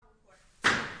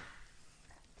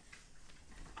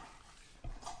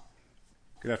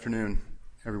Good afternoon,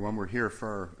 everyone. We're here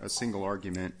for a single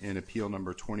argument in Appeal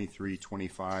Number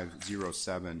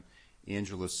 232507,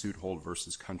 Angela Sudholt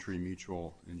versus Country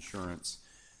Mutual Insurance.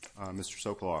 Mr.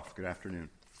 Sokoloff, good afternoon.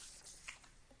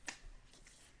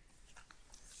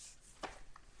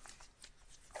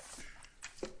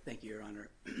 Thank you, Your Honor.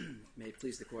 May it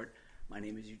please the Court, my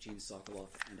name is Eugene Sokoloff,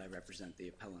 and I represent the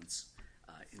appellants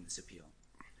in this appeal.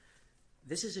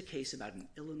 This is a case about an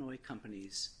Illinois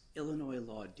company's Illinois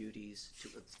law duties to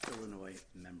its Illinois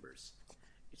members.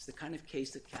 It's the kind of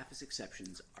case that CAFA's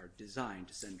exceptions are designed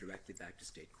to send directly back to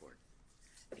state court.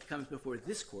 It comes before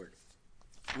this court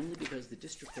only because the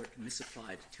district court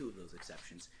misapplied two of those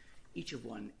exceptions. Each of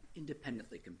one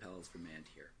independently compels remand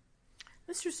here.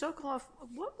 Mr. Sokoloff,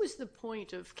 what was the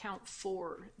point of count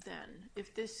 4 then?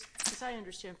 If this, as I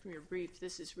understand from your brief,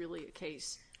 this is really a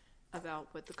case about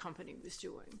what the company was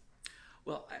doing.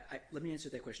 Well, let me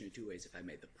answer that question in two ways, if I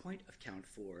may. The point of count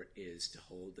 4 is to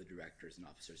hold the directors and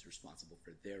officers responsible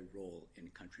for their role in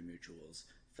Country Mutual's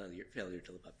failure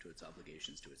to live up to its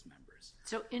obligations to its members.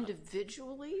 So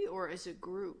individually or as a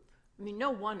group? I mean, no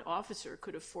one officer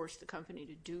could have forced the company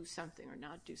to do something or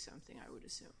not do something, I would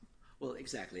assume. Well,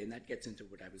 exactly, and that gets into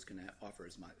what I was going to offer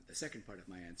as the second part of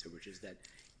my answer, which is that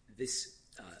this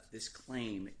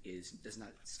claim does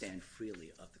not stand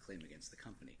freely of the claim against the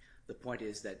company. The point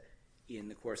is that in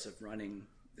the course of running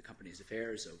the company's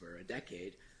affairs over a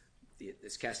decade,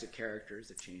 this cast of characters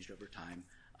that changed over time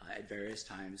at various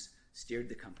times steered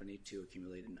the company to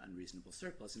accumulate an unreasonable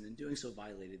surplus, and in doing so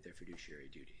violated their fiduciary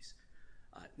duties.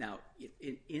 Now,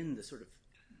 in the sort of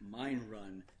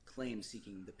mine-run claim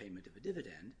seeking the payment of a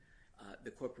dividend,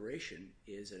 the corporation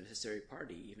is a necessary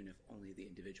party, even if only the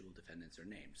individual defendants are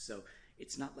named. So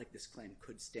it's not like this claim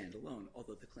could stand alone,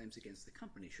 although the claims against the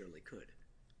company surely could.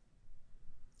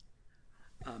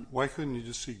 Why couldn't you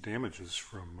just seek damages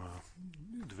from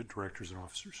the directors and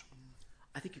officers?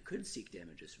 I think you could seek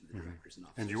damages from the directors and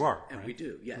officers. And you are, and right? we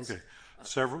do, yes. Okay.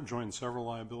 Joint and several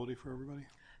liability for everybody?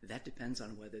 That depends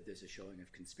on whether there's a showing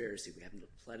of conspiracy. We haven't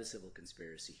pled a civil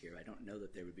conspiracy here. I don't know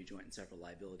that there would be joint and several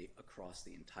liability across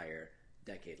the entire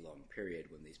decade-long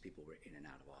period when these people were in and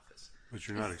out of office. But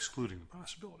you're not excluding the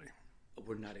possibility.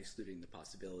 We're not excluding the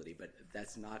possibility, but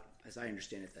that's not, as I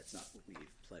understand it, that's not what we've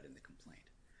pled in the complaint.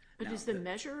 But is the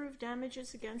measure of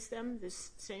damages against them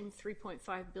this same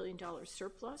 $3.5 billion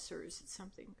surplus, or is it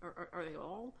something, are they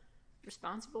all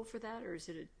responsible for that, or is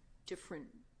it a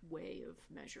different way of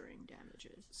measuring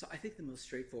damages? So I think the most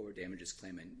straightforward damages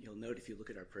claim, and you'll note if you look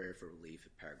at our prayer for relief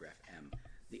at paragraph M,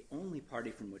 the only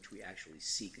party from which we actually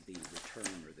seek the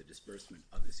return or the disbursement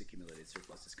of this accumulated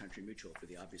surplus is Country Mutual, for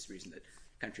the obvious reason that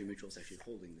Country Mutual is actually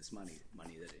holding this money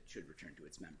that it should return to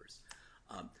its members.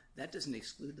 That doesn't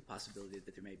exclude the possibility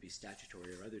that there may be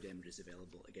statutory or other damages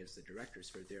available against the directors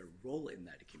for their role in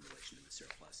that accumulation of the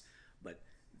surplus. But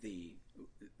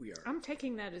I'm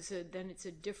taking that as then it's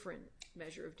a different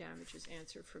measure of damages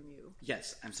answer from you.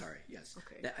 Yes, I'm sorry, yes.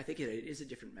 Okay. I think it is a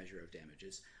different measure of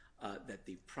damages. That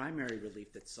the primary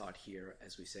relief that's sought here,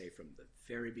 as we say from the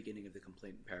very beginning of the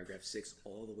complaint in paragraph 6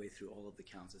 all the way through all of the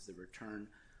counts, is the return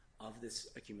of this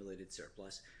accumulated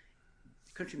surplus.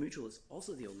 Country Mutual is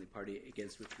also the only party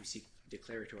against which we seek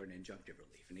declaratory and injunctive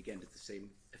relief. And again, to the same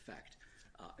effect,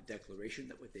 a declaration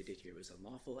that what they did here was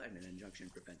unlawful and an injunction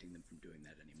preventing them from doing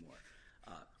that anymore.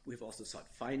 We've also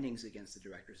sought findings against the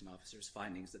directors and officers,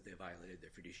 findings that they violated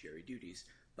their fiduciary duties,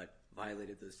 but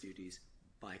violated those duties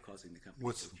by causing the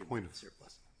company to accumulate the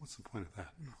surplus. What's the point of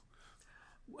that?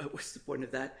 What's the point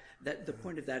of that? The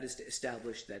point of that is to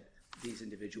establish that these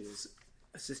individuals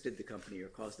assisted the company or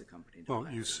caused the company to Well,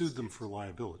 you sued them for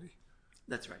liability.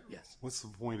 That's right, yes. What's the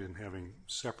point in having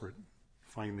separate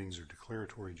findings or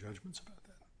declaratory judgments about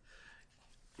that?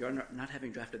 Your Honor, not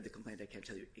having drafted the complaint, I can't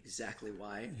tell you exactly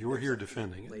why. You're here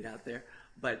defending it. Laid out there.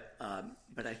 But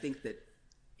I think that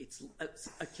it's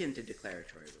akin to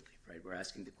declaratory relief, right? We're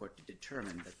asking the court to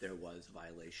determine that there was a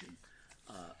violation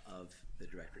of the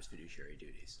director's fiduciary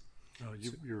duties.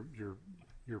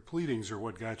 Your pleadings are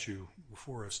what got you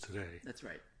before us today. That's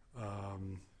right.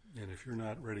 And if you're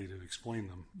not ready to explain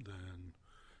them, then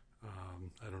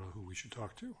I don't know who we should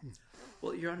talk to.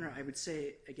 Well, Your Honor, I would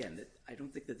say, again, that I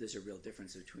don't think that there's a real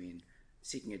difference between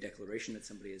seeking a declaration that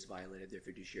somebody has violated their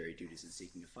fiduciary duties and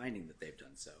seeking a finding that they've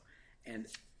done so. And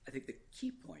I think the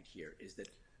key point here is that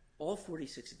all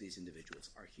 46 of these individuals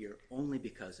are here only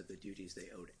because of the duties they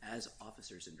owed as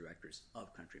officers and directors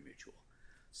of Country Mutual.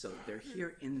 So they're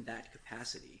here in that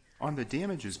capacity. On the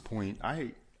damages point,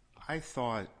 I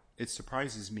thought it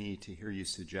surprises me to hear you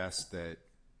suggest that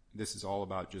this is all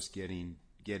about just getting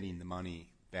the money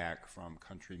back from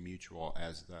Country Mutual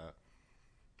as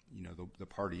the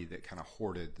party that kind of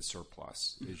hoarded the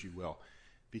surplus, as you will.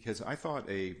 Because I thought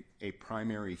a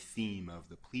primary theme of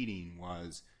the pleading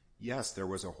was, yes, there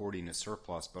was a hoarding of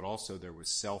surplus, but also there was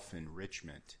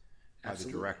self-enrichment by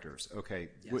the directors. Okay,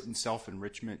 yes. Wouldn't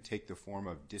self-enrichment take the form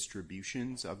of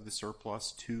distributions of the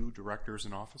surplus to directors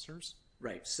and officers?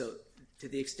 Right. So to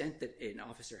the extent that an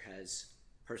officer has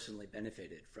personally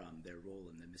benefited from their role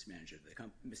in the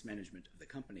mismanagement of the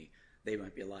company, they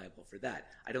might be liable for that.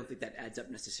 I don't think that adds up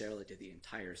necessarily to the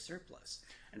entire surplus.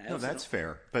 And no, that's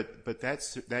fair. But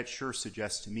that sure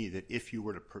suggests to me that if you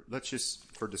were to, let's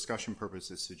just, for discussion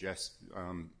purposes, suggest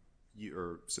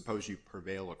suppose you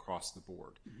prevail across the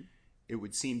board. Mm-hmm. It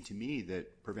would seem to me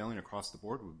that prevailing across the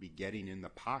board would be getting in the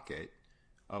pocket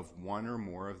of one or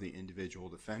more of the individual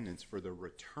defendants for the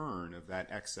return of that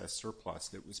excess surplus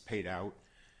that was paid out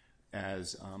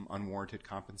as unwarranted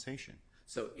compensation.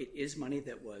 So it is money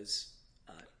that was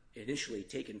initially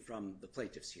taken from the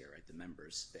plaintiffs here, right? The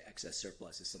members. The excess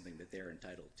surplus is something that they're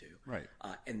entitled to. Right.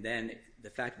 And then the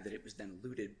fact that it was then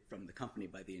looted from the company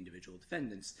by the individual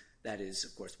defendants, that is,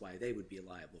 of course, why they would be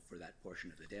liable for that portion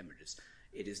of the damages.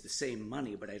 It is the same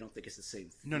money, but I don't think it's the same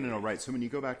thing. No, right. So when you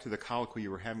go back to the colloquy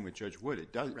you were having with Judge Wood,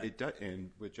 and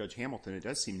with Judge Hamilton, it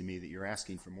does seem to me that you're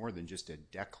asking for more than just a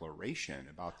declaration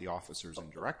about the officers and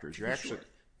directors. You're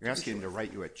asking them to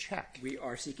write you a check. We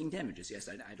are seeking damages, yes.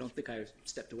 I don't think I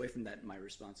stepped away from that in my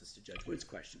responses to Judge Wood's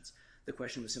questions. The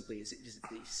question was simply, is it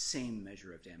the same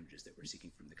measure of damages that we're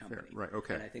seeking from the company? Fair. Right,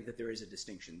 okay. And I think that there is a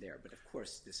distinction there. But, of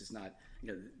course, this is not,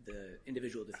 the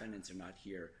individual defendants are not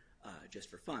here just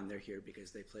for fun. They're here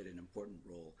because they played an important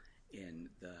role in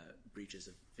the breaches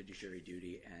of fiduciary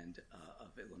duty and of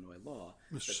Illinois law.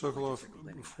 Mr. Sokoloff,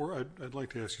 before I'd like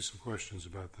to ask you some questions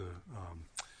about the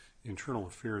internal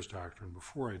affairs doctrine.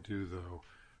 Before I do, though,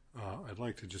 I'd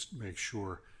like to just make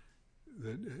sure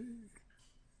that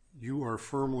you are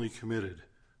firmly committed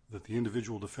that the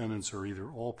individual defendants are either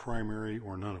all primary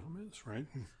or none of them is, right?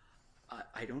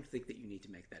 I don't think that you need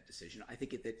to make that decision. I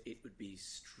think that it would be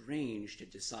strange to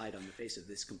decide on the face of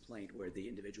this complaint where the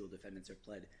individual defendants are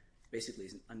pled basically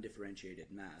as an undifferentiated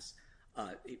mass.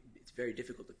 It's very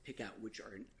difficult to pick out which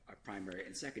are primary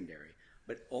and secondary.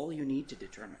 But all you need to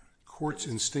determine... Courts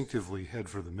instinctively head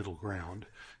for the middle ground,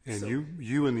 and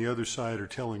you and the other side are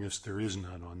telling us there is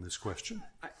none on this question.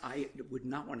 I would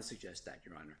not want to suggest that,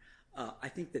 Your Honor. I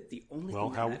think that the only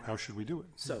thing... Well, how should we do it?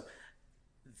 So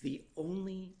the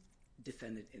only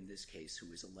defendant in this case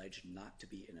who is alleged not to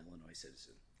be an Illinois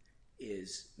citizen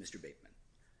is Mr. Bateman.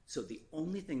 So the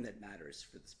only thing that matters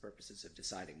for the purposes of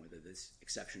deciding whether this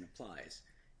exception applies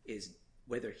is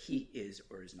whether he is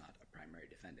or is not a primary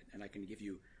defendant. And I can give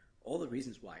you all the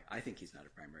reasons why I think he's not a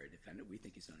primary defendant. We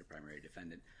think he's not a primary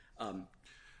defendant.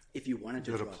 If you wanted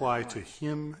to... Does it apply to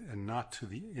him and not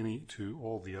to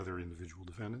all the other individual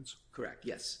defendants? Correct,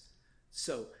 yes.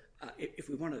 So if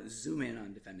we want to zoom in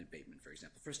on Defendant Bateman, for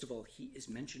example, first of all, he is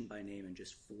mentioned by name in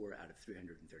just 4 out of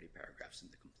 330 paragraphs in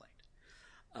the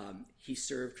complaint. He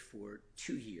served for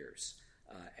 2 years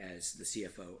as the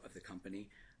CFO of the company.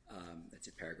 That's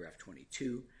at paragraph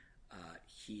 22.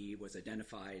 He was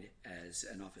identified as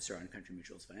an officer on Country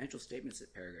Mutual's financial statements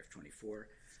at paragraph 24.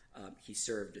 He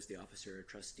served as the officer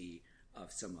trustee of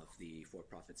some of the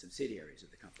for-profit subsidiaries of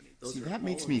the company. That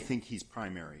makes me think he's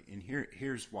primary, and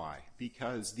here's why.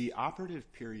 Because the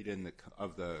operative period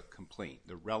of the complaint,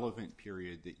 the relevant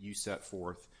period that you set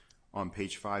forth on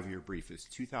page 5 of your brief is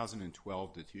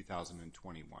 2012 to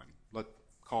 2021. Let's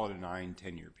call it a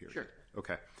 9-10-year period. Sure.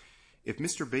 Okay. If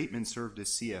Mr. Bateman served as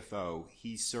CFO,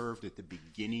 he served at the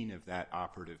beginning of that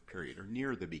operative period, or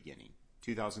near the beginning,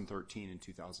 2013 and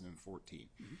 2014.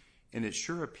 Mm-hmm. And it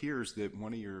sure appears that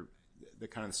one of the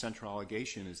kind of central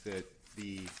allegation is that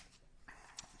the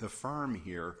firm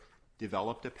here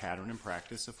developed a pattern and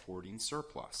practice of hoarding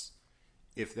surplus.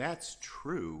 If that's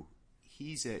true,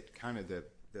 he's at kind of the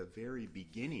very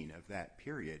beginning of that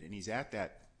period, and he's at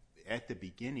the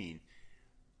beginning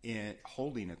in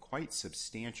holding a quite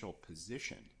substantial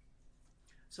position.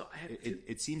 So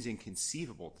it seems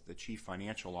inconceivable that the chief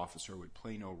financial officer would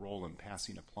play no role in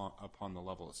passing upon the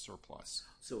level of surplus.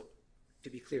 So to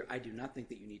be clear, I do not think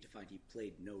that you need to find he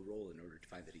played no role in order to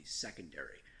find that he's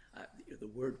secondary. The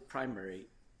word primary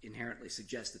inherently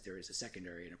suggests that there is a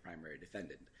secondary and a primary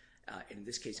defendant. In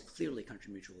this case, clearly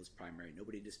Country Mutual is primary.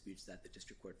 Nobody disputes that. The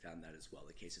district court found that as well.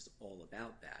 The case is all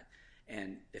about that.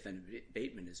 And Defendant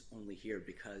Bateman is only here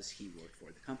because he worked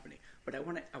for the company. But I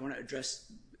want to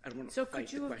address. I don't want to fight the question.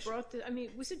 So could you have brought the? I mean,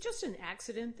 was it just an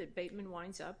accident that Bateman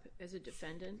winds up as a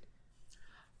defendant?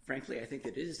 Frankly, I think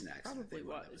that it is an accident. Probably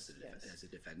was, yes. As a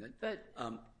defendant. But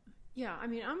yeah, I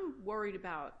mean, I'm worried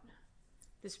about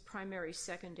this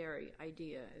primary-secondary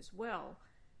idea as well.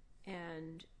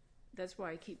 And that's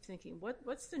why I keep thinking,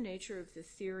 what's the nature of the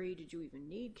theory? Did you even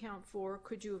need count 4?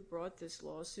 Could you have brought this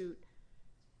lawsuit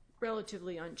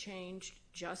relatively unchanged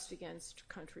just against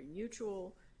Country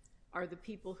Mutual? Are the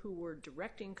people who were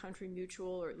directing Country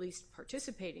Mutual, or at least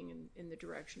participating in the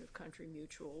direction of Country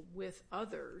Mutual with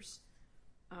others,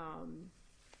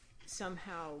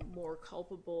 somehow more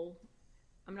culpable?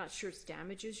 I'm not sure it's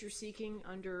damages you're seeking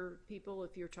under people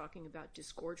if you're talking about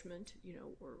disgorgement,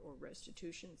 or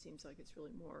restitution. It seems like it's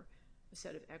really more a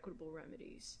set of equitable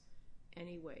remedies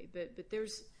anyway. But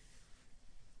there's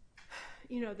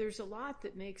a lot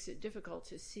that makes it difficult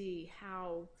to see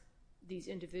how these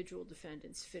individual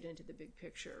defendants fit into the big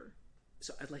picture.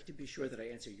 So I'd like to be sure that I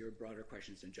answer your broader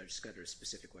questions and Judge Scudder's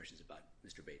specific questions about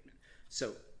Mr. Bateman.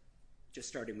 So just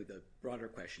starting with the broader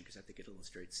question, because I think it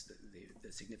illustrates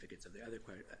the significance of the other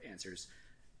answers,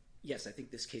 yes, I think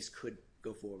this case could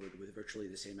go forward with virtually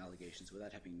the same allegations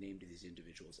without having named these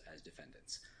individuals as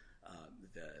defendants.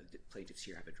 The plaintiffs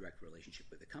here have a direct relationship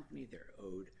with the company. They're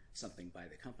owed something by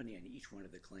the company, and each one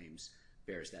of the claims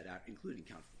bears that out, including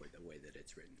count 4, the way that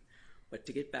it's written. But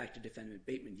to get back to Defendant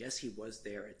Bateman, yes, he was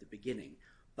there at the beginning.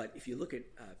 But if you look at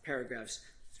paragraphs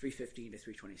 315 to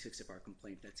 326 of our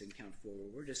complaint, that's in count 4, where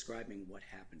we're describing what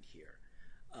happened here.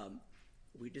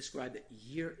 We describe that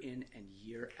year in and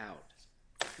year out,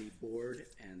 the board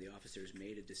and the officers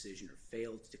made a decision or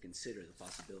failed to consider the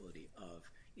possibility of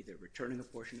either returning a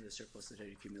portion of the surplus that had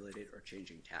accumulated or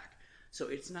changing tack. So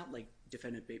it's not like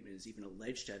Defendant Bateman is even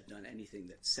alleged to have done anything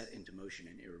that set into motion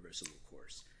an irreversible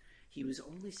course. He was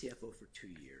only CFO for 2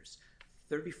 years.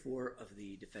 34 of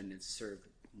the defendants served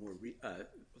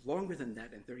longer than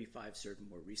that, and 35 served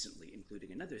more recently,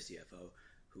 including another CFO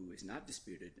who is not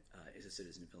disputed, is a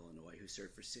citizen of Illinois, who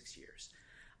served for 6 years.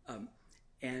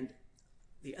 And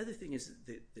the other thing is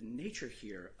the nature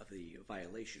here of the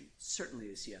violation. Certainly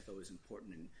the CFO is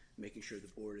important in making sure the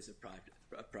board is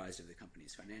apprised of the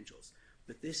company's financials.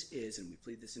 But this is, and we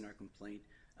plead this in our complaint,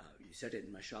 you said it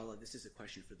in Mashallah, this is a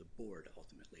question for the board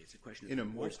ultimately. It's a question of the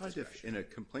board's discretion. In a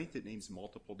complaint that names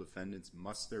multiple defendants,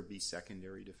 must there be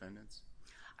secondary defendants?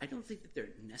 I don't think that there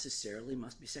necessarily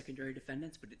must be secondary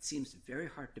defendants, but it seems very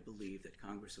hard to believe that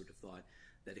Congress would have thought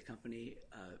that a company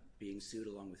being sued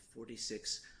along with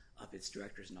 46 of its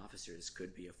directors and officers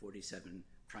could be a 47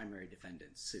 primary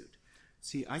defendant suit.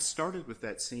 See, I started with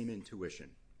that same intuition.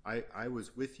 I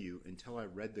was with you until I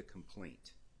read the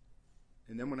complaint.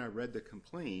 And then when I read the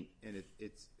complaint, and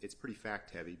it's pretty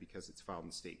fact-heavy because it's filed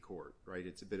in state court, right?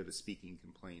 It's a bit of a speaking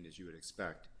complaint, as you would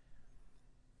expect.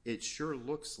 It sure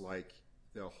looks like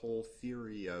the whole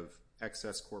theory of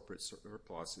excess corporate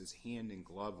surplus is hand in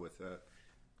glove with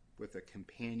a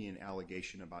companion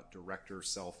allegation about director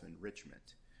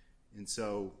self-enrichment. And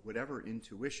so whatever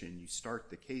intuition you start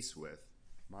the case with,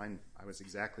 mine, I was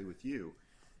exactly with you,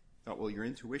 thought, well, your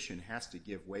intuition has to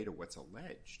give way to what's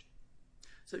alleged.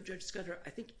 So Judge Scudder, I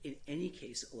think in any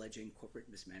case alleging corporate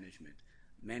mismanagement,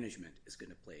 management is going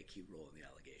to play a key role in the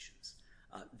allegations.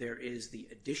 There is the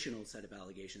additional set of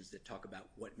allegations that talk about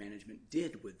what management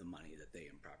did with the money that they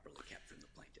improperly kept from the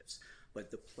plaintiffs.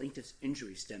 But the plaintiff's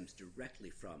injury stems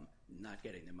directly from not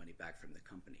getting their money back from the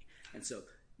company. And so,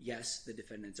 yes, the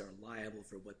defendants are liable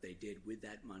for what they did with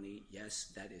that money.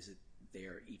 Yes, they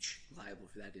are each liable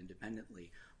for that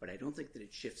independently. But I don't think that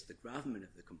it shifts the gravamen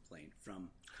of the complaint from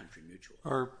Country Mutual.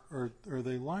 Are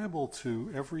they liable to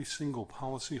every single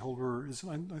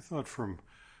policyholder? I thought from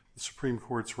the Supreme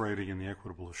Court's writing in the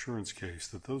equitable assurance case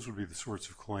that those would be the sorts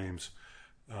of claims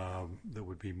that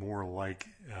would be more like,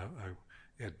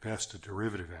 at best, a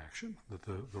derivative action, that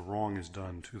the wrong is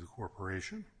done to the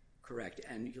corporation. Correct,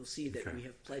 and you'll see that we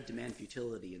have pled demand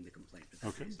futility in the complaint.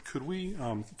 Okay, could we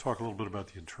talk a little bit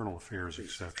about the internal affairs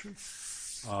exception?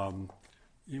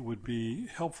 It would be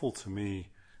helpful to me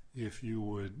if you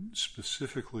would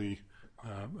specifically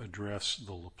address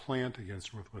the LaPlante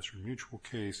against Northwestern Mutual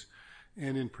case,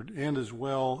 and as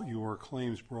well your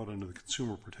claims brought under the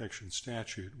Consumer Protection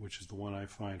Statute, which is the one I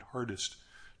find hardest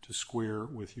to square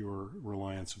with your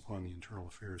reliance upon the internal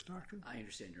affairs doctrine. I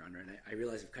understand, Your Honor, and I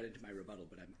realize I've cut into my rebuttal,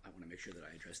 but I want to make sure that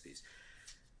I address these.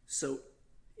 So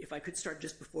if I could start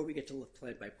just before we get to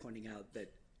LaPlante by pointing out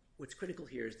that what's critical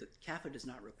here is that CAFA does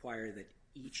not require that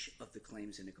each of the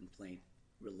claims in a complaint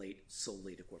relate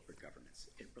solely to corporate governance.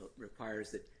 It requires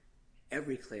that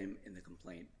every claim in the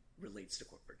complaint relates to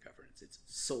corporate governance. It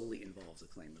solely involves a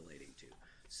claim relating to.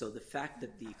 So the fact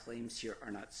that the claims here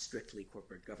are not strictly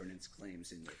corporate governance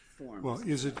claims in their form. Well,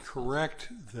 is it correct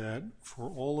that for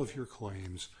all of your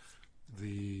claims,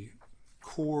 the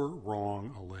core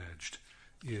wrong alleged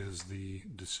is the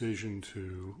decision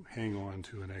to hang on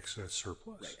to an excess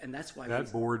surplus. Right, and that's why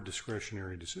that board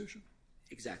discretionary decision.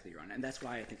 Exactly, Your Honor, and that's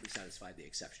why I think we satisfied the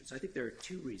exception. So I think there are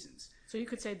two reasons. So you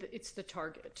could say that it's the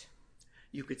target.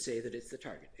 You could say that it's the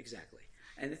target, exactly.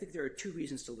 And I think there are two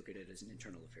reasons to look at it as an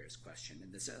internal affairs question,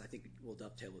 and this, I think, will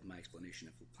dovetail with my explanation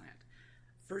of the plant.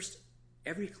 First,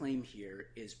 every claim here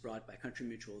is brought by Country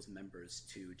Mutual's members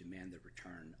to demand the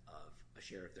return of a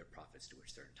share of their profits to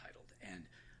which they're entitled. And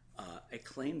a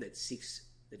claim that seeks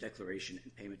the declaration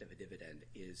and payment of a dividend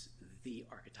is the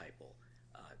archetypal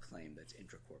claim that's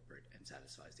intracorporate and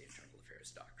satisfies the internal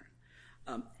affairs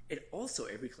doctrine. It also,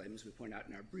 every claim, as we point out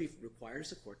in our brief, requires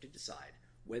the court to decide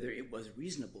whether it was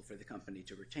reasonable for the company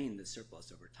to retain the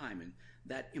surplus over time, and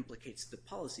that implicates the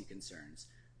policy concerns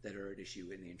that are at issue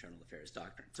in the internal affairs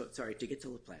doctrine. So, sorry, to get to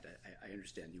LaPlante, I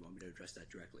understand you want me to address that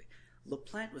directly.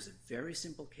 LaPlante was a very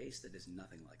simple case that is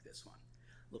nothing like this one.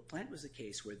 LaPlante was a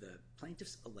case where the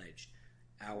plaintiffs alleged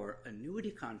our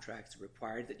annuity contracts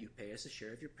required that you pay us a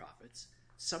share of your profits.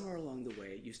 Somewhere along the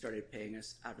way, you started paying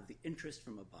us out of the interest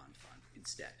from a bond fund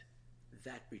instead.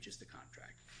 That breaches the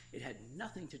contract. It had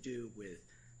nothing to do with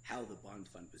how the bond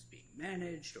fund was being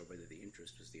managed or whether the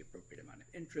interest was the appropriate amount of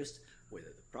interest, whether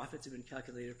the profits had been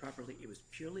calculated properly. It was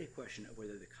purely a question of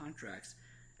whether the contracts,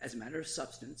 as a matter of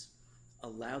substance,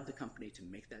 allowed the company to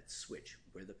make that switch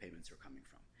where the payments were coming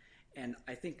from. And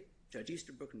I think Judge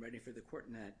Easterbrook, in writing for the court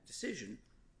in that decision,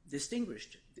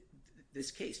 distinguished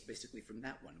this case basically from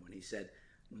that one when he said,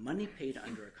 money paid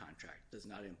under a contract does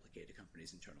not implicate a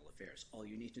company's internal affairs. All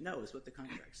you need to know is what the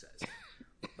contract says.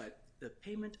 But the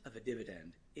payment of a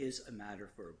dividend is a matter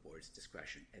for a board's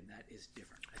discretion, and that is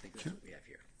different. I think that's what we have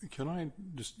here. Can I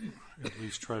just at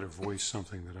least try to voice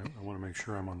something that I want to make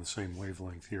sure I'm on the same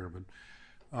wavelength here?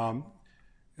 But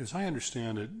as I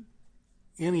understand it,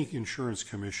 any insurance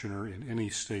commissioner in any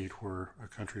state where a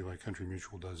country like Country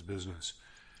Mutual does business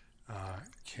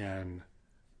can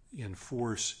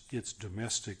enforce its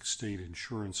domestic state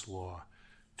insurance law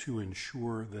to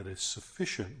ensure that a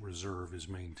sufficient reserve is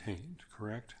maintained,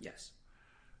 correct? Yes.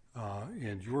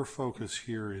 And your focus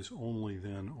here is only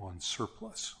then on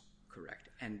surplus. Correct.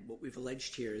 And what we've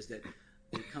alleged here is that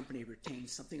the company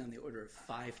retains something on the order of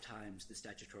 5 times the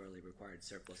statutorily required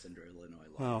surplus under Illinois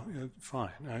law. Well,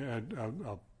 fine. I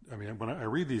mean, when I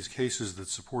read these cases that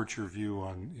support your view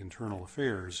on internal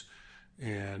affairs,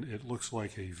 and it looks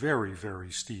like a very, very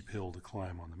steep hill to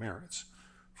climb on the merits,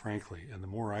 frankly. And the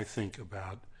more I think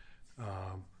about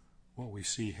what we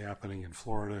see happening in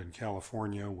Florida and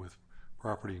California with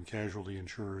property and casualty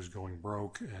insurers going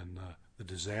broke and the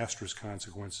disastrous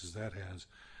consequences that has,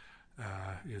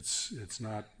 it's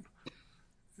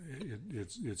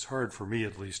hard for me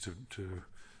at least to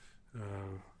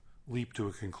leap to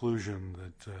a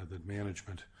conclusion that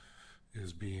management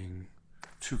is being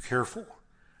too careful.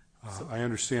 I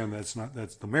understand that's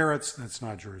the merits, that's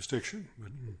not jurisdiction.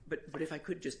 But if I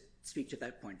could just speak to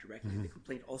that point directly, the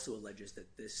complaint also alleges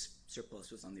that this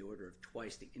surplus was on the order of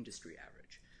twice the industry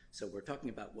average. So we're talking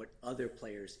about what other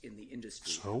players in the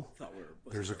industry thought were.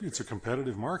 It's a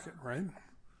competitive market, right?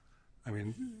 I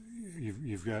mean,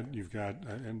 you've got,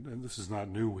 and this is not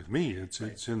new with me.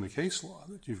 It's in the case law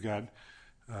that you've got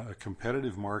a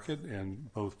competitive market,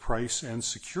 and both price and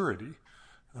security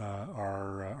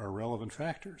are relevant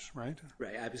factors, right?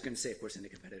 Right. I was going to say, of course, in a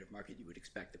competitive market, you would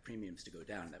expect the premiums to go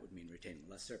down. That would mean retaining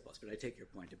less surplus. But I take your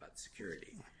point about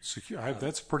security.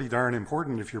 That's pretty darn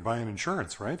important if you're buying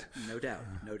insurance, right? No doubt,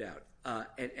 no doubt.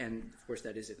 And of course,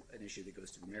 that is an issue that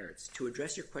goes to the merits. To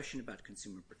address your question about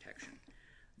consumer protection,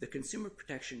 the consumer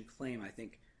protection claim, I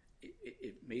think,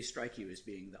 it may strike you as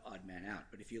being the odd man out.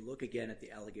 But if you look again at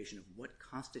the allegation of what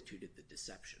constituted the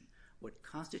deception, what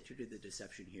constituted the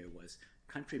deception here was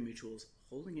Country Mutual's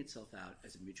holding itself out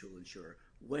as a mutual insurer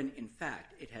when, in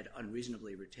fact, it had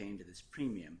unreasonably retained this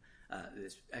premium,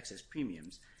 this excess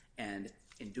premiums, and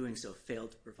in doing so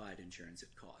failed to provide insurance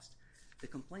at cost. The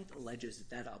complaint alleges that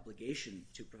that obligation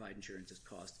to provide insurance at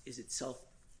cost is itself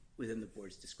within the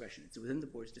board's discretion. It's within the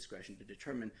board's discretion to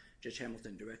determine, Judge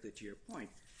Hamilton, directly to your point,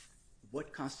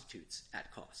 what constitutes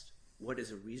at cost? What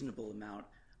is a reasonable amount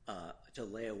to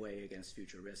lay away against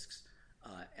future risks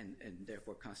and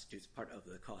therefore constitutes part of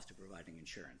the cost of providing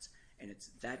insurance? And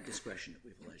it's that discretion that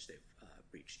we've alleged they've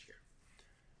breached here.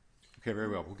 Okay, very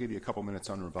well. We'll give you a couple minutes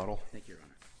on rebuttal. Thank you, Your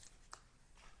Honor.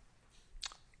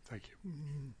 Thank you.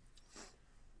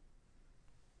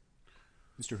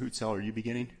 Mr. Hootsell, are you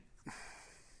beginning?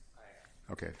 I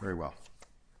am. Okay, very well.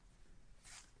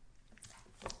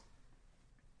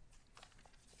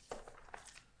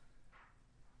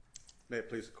 May it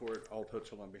please the Court, Alt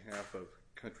Hutchell on behalf of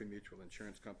Country Mutual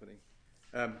Insurance Company.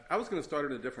 I was going to start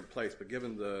at a different place, but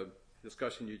given the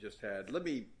discussion you just had. Let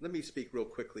me speak real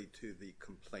quickly to the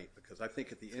complaint, because I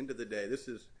think at the end of the day, this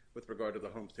is with regard to the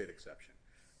home state exception,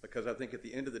 because I think at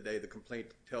the end of the day, the complaint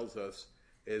tells us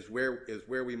is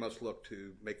where we must look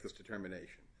to make this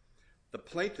determination. The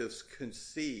plaintiffs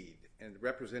concede and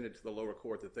represented to the lower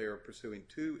court that they are pursuing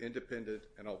two independent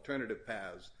and alternative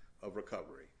paths of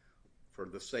recovery for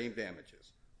the same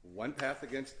damages. One path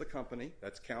against the company,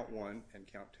 that's count 1 and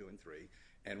count 2 and 3,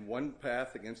 and one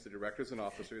path against the directors and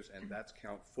officers, and that's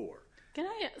count 4. Can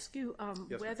I ask you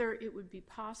Yes, whether it would be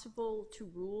possible to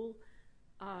rule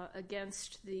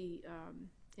against the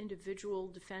individual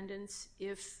defendants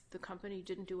if the company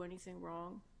didn't do anything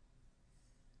wrong?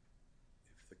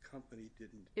 If the company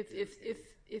didn't...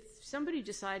 If somebody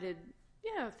decided,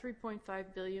 yeah,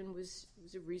 $3.5 billion was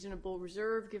a reasonable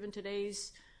reserve given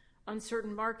today's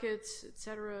uncertain markets, et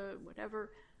cetera,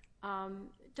 whatever,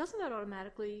 doesn't that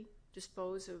automatically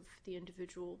dispose of the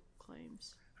individual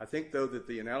claims? I think, though, that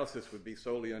the analysis would be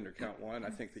solely under count 1. I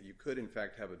think that you could, in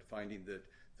fact, have a finding that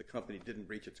the company didn't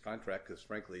breach its contract because,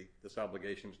 frankly, this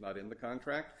obligation is not in the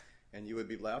contract, and you would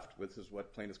be left, which is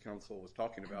what plaintiff's counsel was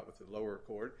talking about with the lower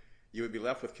court, you would be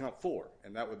left with count 4,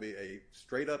 and that would be a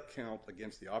straight-up count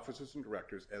against the officers and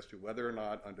directors as to whether or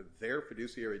not, under their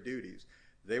fiduciary duties,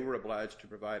 they were obliged to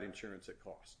provide insurance at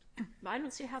cost. I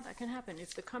don't see how that can happen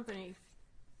if the company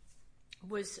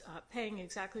was paying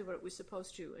exactly what it was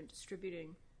supposed to and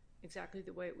distributing exactly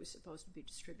the way it was supposed to be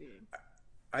distributing.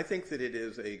 I think that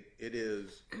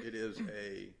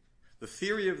the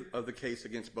theory of the case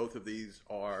against both of these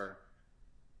are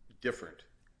different.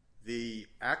 The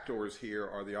actors here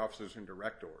are the officers and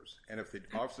directors, and if the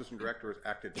officers and directors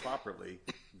acted properly,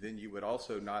 then you would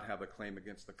also not have a claim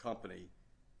against the company,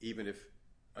 even if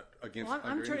against... Well,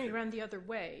 I'm turning it around the other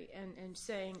way and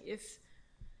saying if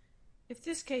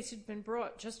this case had been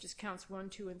brought just as counts 1,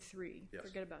 2, and 3, yes,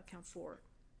 forget about count 4,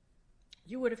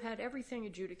 you would have had everything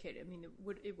adjudicated. I mean,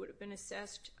 it would have been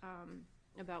assessed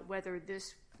about whether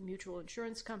this mutual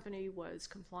insurance company was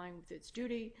complying with its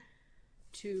duty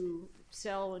to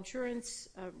sell insurance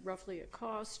roughly at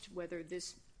cost, whether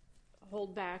this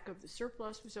holdback of the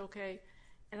surplus was okay.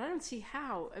 And I don't see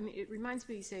how. I mean, it reminds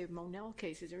me, say, of Monell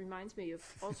cases. It reminds me of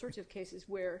all sorts of cases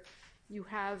where you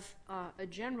have a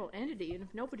general entity, and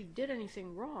if nobody did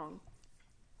anything wrong,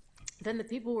 then the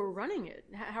people who are running it,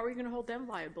 how are you going to hold them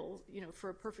liable, for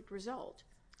a perfect result?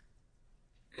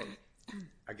 Well,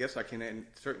 I guess I can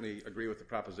certainly agree with the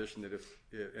proposition that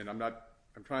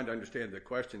I'm trying to understand the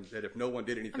question, that if no one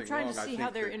did anything wrong, I'm trying to see how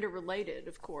they're interrelated,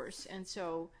 of course, and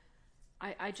so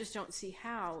I just don't see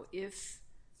how, if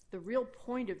the real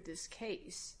point of this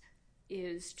case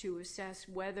is to assess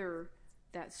whether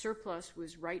that surplus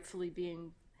was rightfully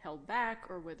being held back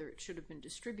or whether it should have been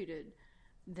distributed,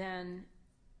 then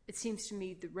it seems to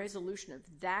me the resolution of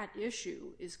that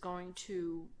issue is going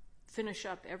to finish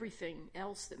up everything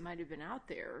else that might have been out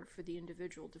there for the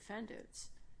individual defendants.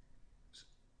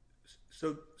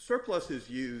 So surplus is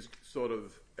used sort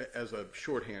of as a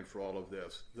shorthand for all of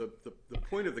this. The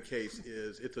point of the case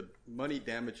is it's a money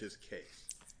damages case.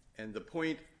 And the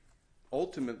point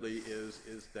ultimately is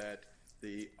that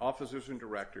the officers and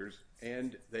directors,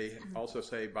 and they also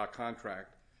say by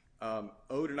contract,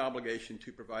 owed an obligation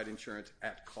to provide insurance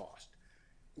at cost.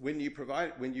 When you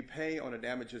pay on a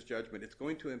damages judgment, it's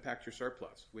going to impact your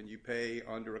surplus. When you pay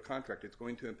under a contract, it's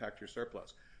going to impact your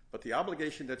surplus. But the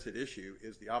obligation that's at issue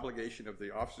is the obligation of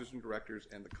the officers and directors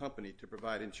and the company to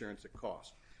provide insurance at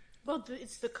cost. Well,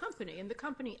 it's the company, and the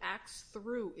company acts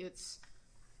through its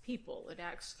people. It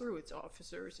acts through its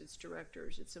officers, its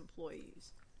directors, its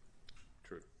employees.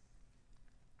 True.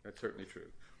 That's certainly true.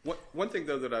 One thing,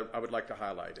 though, that I would like to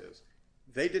highlight is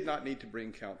they did not need to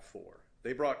bring count 4.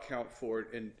 They brought count 4,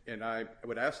 and I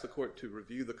would ask the court to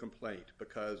review the complaint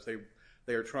because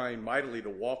they are trying mightily to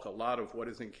walk a lot of what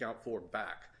is in count 4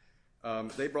 back.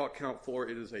 They brought count 4.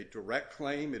 It is a direct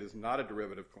claim. It is not a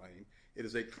derivative claim. It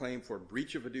is a claim for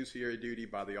breach of fiduciary duty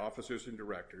by the officers and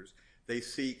directors. They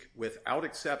seek, without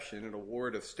exception, an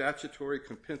award of statutory,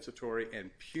 compensatory,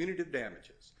 and punitive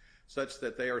damages, such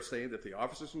that they are saying that the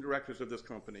officers and directors of this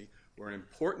company were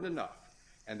important enough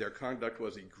and their conduct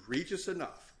was egregious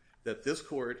enough that this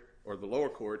court or the lower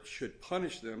court should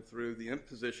punish them through the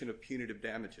imposition of punitive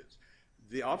damages.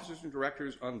 The officers and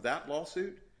directors on that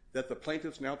lawsuit that the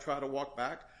plaintiffs now try to walk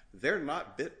back, they're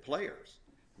not bit players.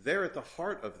 They're at the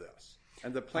heart of this,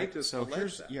 and the plaintiffs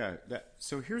allege that. Yeah.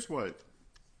 So here's what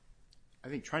I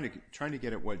think. Trying to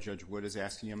get at what Judge Wood is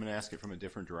asking you. I'm going to ask it from a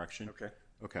different direction.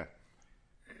 Okay.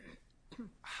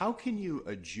 How can you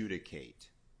adjudicate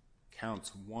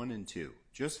counts 1 and 2?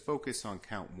 Just focus on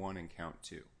count 1 and count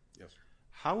 2. Yes, sir.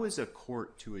 How is a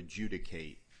court to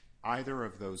adjudicate either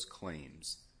of those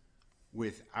claims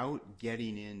without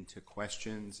getting into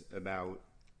questions about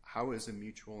how is a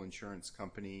mutual insurance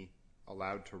company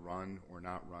allowed to run or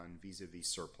not run vis-a-vis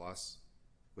surplus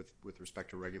with respect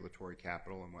to regulatory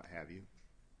capital and what have you.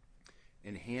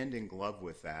 And hand in glove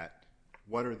with that,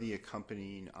 what are the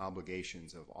accompanying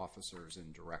obligations of officers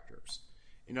and directors?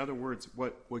 In other words,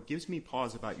 what gives me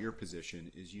pause about your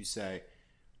position is you say,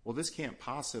 well, this can't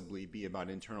possibly be about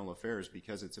internal affairs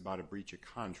because it's about a breach of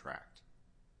contract.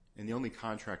 And the only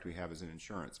contract we have is an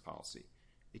insurance policy.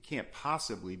 It can't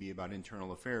possibly be about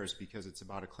internal affairs because it's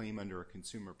about a claim under a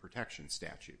consumer protection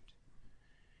statute.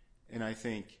 And I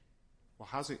think, well,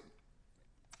 how's it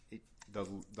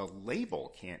the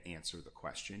label can't answer the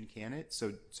question, can it?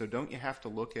 So don't you have to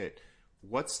look at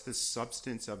what's the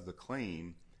substance of the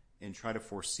claim and try to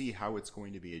foresee how it's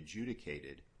going to be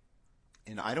adjudicated?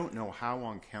 And I don't know how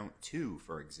on count 2,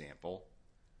 for example,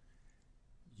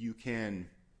 you can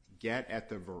get at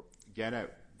the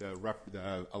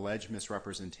alleged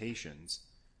misrepresentations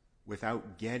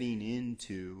without getting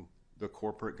into the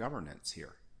corporate governance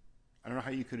here. I don't know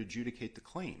how you could adjudicate the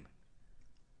claim.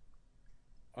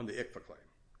 On the ICFA claim?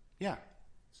 Yeah.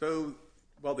 So,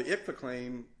 well, the ICFA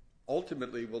claim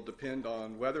ultimately will depend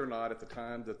on whether or not at the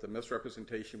time that the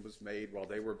misrepresentation was made while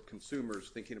they were consumers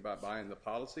thinking about buying the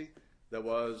policy, there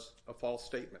was a false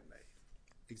statement made.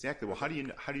 Exactly. Well, how are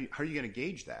you going to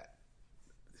gauge that?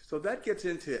 So that gets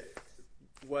into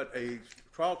what a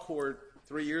trial court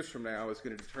 3 years from now is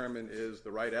going to determine is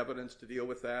the right evidence to deal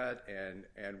with that and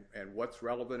what's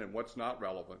relevant and what's not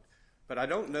relevant. But I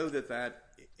don't know that that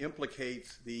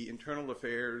implicates the internal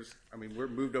affairs. I mean, we're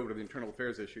moved over to the internal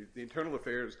affairs issue. The internal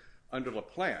affairs under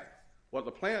LaPlante. What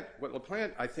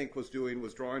LaPlante, I think, was doing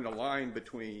was drawing a line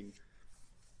between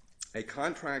a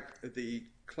contract, the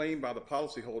claim by the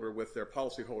policyholder with their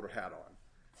policyholder hat on,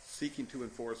 seeking to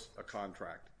enforce a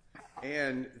contract,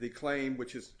 and the claim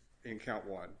which is in count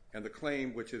 1, and the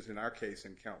claim which is in our case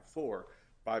in count 4,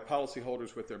 by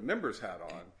policyholders with their members hat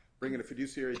on, bringing a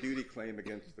fiduciary duty claim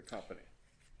against the company.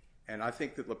 And I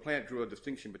think that LaPlante drew a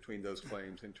distinction between those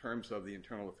claims in terms of the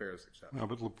internal affairs exception. No,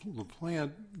 but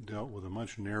LaPlante dealt with a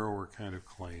much narrower kind of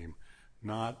claim,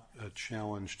 not a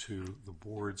challenge to the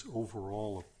board's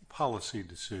overall policy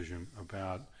decision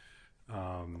about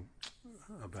how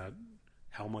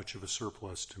much of a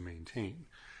surplus to maintain.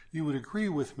 You would agree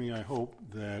with me, I hope,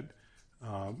 that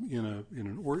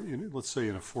let's say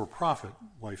in a for-profit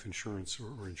life insurance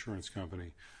or insurance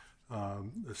company,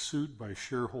 a suit by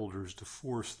shareholders to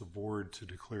force the board to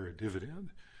declare a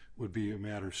dividend would be a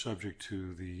matter subject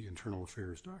to the internal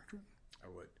affairs doctrine. I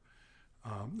would.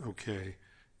 Okay.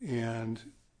 And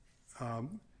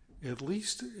at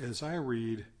least as I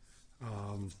read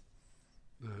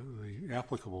the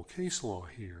applicable case law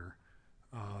here,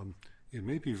 it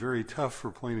may be very tough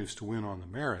for plaintiffs to win on the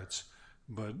merits,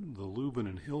 but the Lubin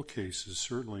and Hill cases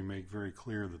certainly make very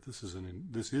clear that this is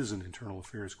an internal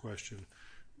affairs question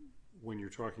when you're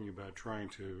talking about trying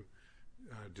to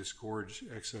disgorge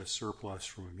excess surplus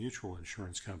from a mutual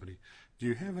insurance company. Do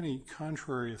you have any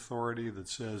contrary authority that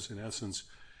says, in essence,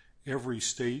 every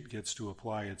state gets to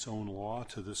apply its own law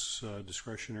to this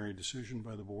discretionary decision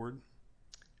by the board?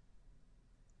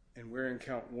 And we're in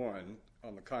count 1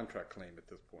 on the contract claim at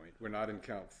this point. We're not in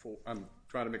count 4. I'm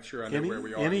trying to make sure I know where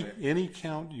we are. Any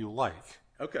count you like.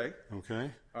 Okay.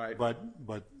 Okay. All right.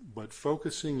 But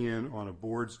focusing in on a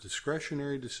board's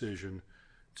discretionary decision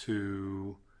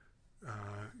to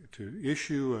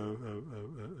issue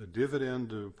a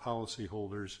dividend to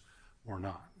policyholders or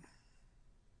not.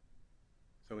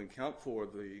 So in count 4,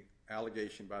 the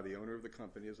allegation by the owner of the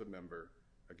company as a member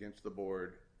against the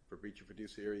board for breach of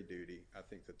fiduciary duty, I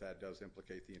think that does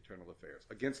implicate the internal affairs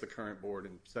against the current board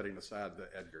and setting aside the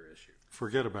Edgar issue.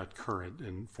 Forget about current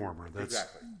and former.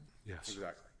 Exactly. Yes.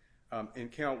 Exactly. In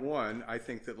count 1, I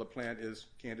think that LaPlante is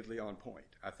candidly on point.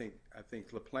 I think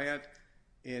LaPlante,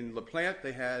 in LaPlante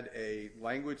they had a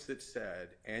language that said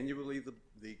annually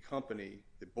the company,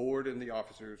 the board and the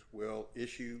officers will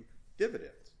issue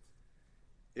dividends.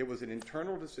 It was an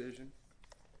internal decision.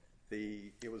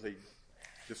 It was a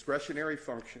discretionary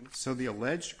function. So the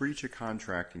alleged breach of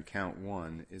contract in count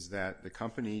 1 is that the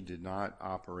company did not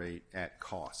operate at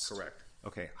cost. Correct.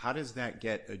 Okay. How does that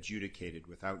get adjudicated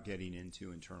without getting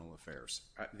into internal affairs?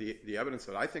 The evidence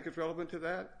that I think is relevant to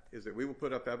that is that we will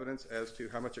put up evidence as to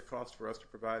how much it costs for us to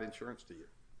provide insurance to you.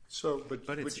 So,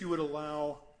 but you would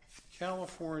allow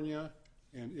California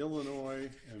and Illinois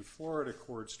and Florida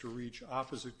courts to reach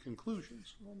opposite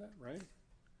conclusions on that, right?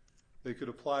 They could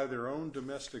apply their own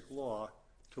domestic law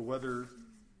to whether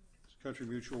Country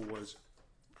Mutual was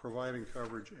providing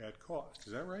coverage at cost.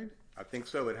 Is that right? I think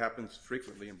so. It happens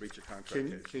frequently in breach of contract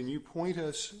cases. Can you point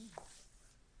us?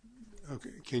 Okay.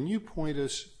 Can you point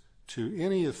us to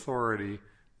any authority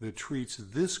that treats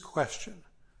this question,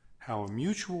 how a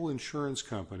mutual insurance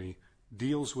company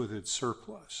deals with its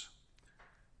surplus,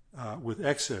 with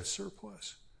excess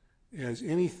surplus, as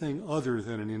anything other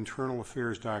than an internal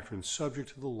affairs doctrine subject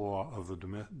to the law of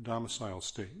the domicile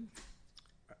state?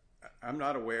 I'm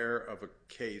not aware of a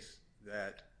case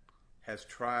that has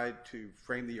tried to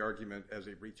frame the argument as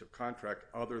a breach of contract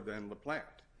other than LaPlante.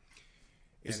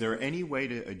 Is there any way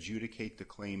to adjudicate the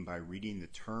claim by reading the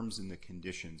terms and the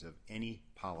conditions of any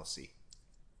policy?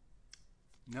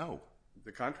 No.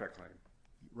 The contract claim.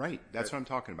 Right. That's what I'm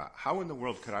talking about. How in the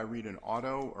world could I read an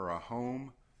auto or a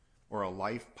home or a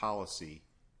life policy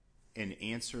and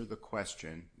answer the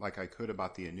question like I could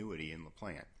about the annuity in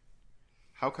LaPlante?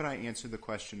 How could I answer the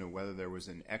question of whether there was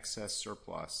an excess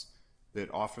surplus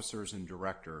that officers and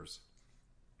directors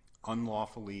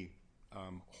unlawfully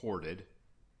hoarded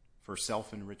for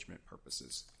self-enrichment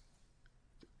purposes?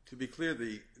 To be clear,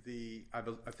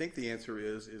 I think the answer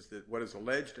is that what is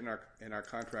alleged in our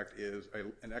contract is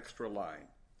an extra line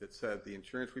that said the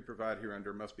insurance we provide here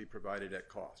under must be provided at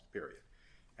cost, period.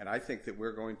 And I think that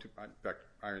we're going to, in fact,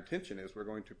 our intention is we're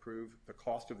going to prove the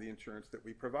cost of the insurance that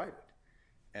we provided.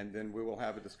 And then we will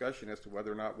have a discussion as to whether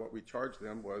or not what we charged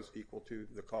them was equal to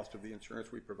the cost of the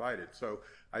insurance we provided. So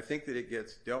I think that it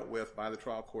gets dealt with by the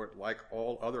trial court like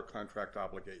all other contract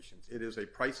obligations. It is a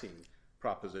pricing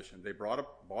proposition. They bought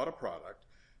a product.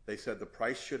 They said the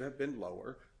price should have been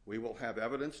lower. We will have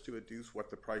evidence to adduce what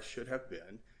the price should have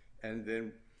been, and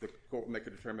then the court will make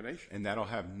a determination. And that'll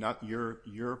have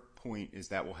your point is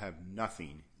that will have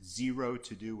nothing, zero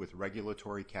to do with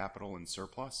regulatory capital and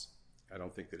surplus? I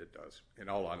don't think that it does. In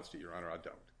all honesty, Your Honor, I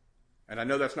don't. And I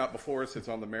know that's not before us. It's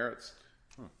on the merits.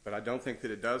 But I don't think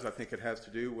that it does. I think it has to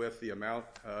do with the amount.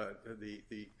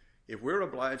 If we're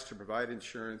obliged to provide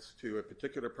insurance to a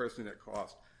particular person at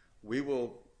cost, we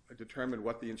will determine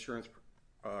what the insurance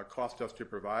cost us to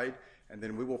provide, and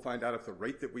then we will find out if the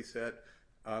rate that we set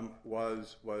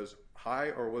was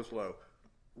high or was low.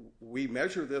 We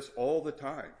measure this all the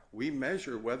time. We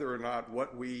measure whether or not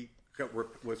what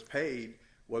was paid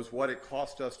was what it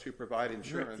cost us to provide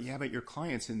insurance. Yeah, but your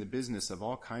client's in the business of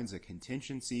all kinds of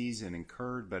contingencies and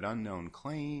incurred but unknown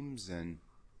claims, and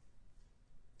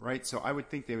right? So I would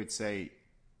think they would say,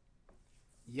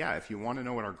 yeah, if you want to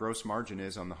know what our gross margin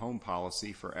is on the home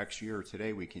policy for X year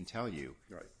today, we can tell you.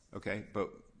 Right. Okay, but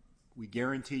we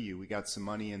guarantee you we got some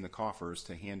money in the coffers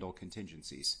to handle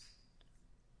contingencies.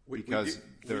 We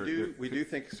do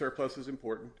think surplus is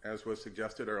important, as was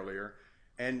suggested earlier.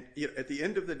 And at the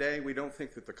end of the day, we don't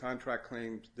think that the contract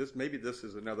claims, maybe this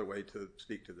is another way to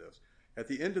speak to this. At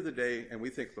the end of the day, and we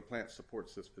think the plant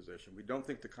supports this position, we don't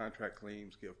think the contract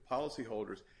claims give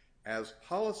policyholders, as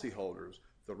policyholders,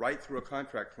 the right through a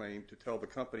contract claim to tell the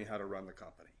company how to run the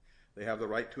company. They have the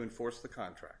right to enforce the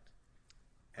contract.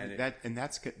 And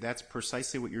that's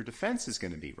precisely what your defense is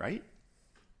going to be, right?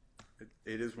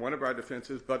 It is one of our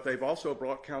defenses, but they've also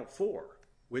brought count 4,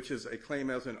 which is a claim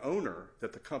as an owner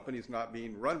that the company is not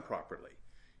being run properly.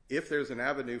 If there's an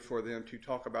avenue for them to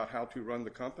talk about how to run the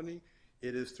company,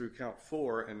 it is through count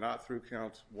 4 and not through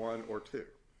counts 1 or 2.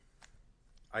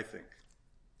 I think.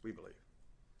 We believe.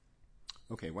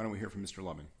 Okay, why don't we hear from Mr.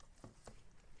 Lubin?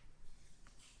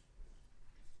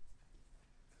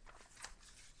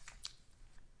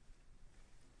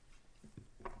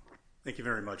 Thank you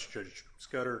very much, Judge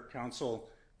Scudder, counsel.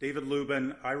 David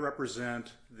Lubin, I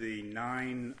represent the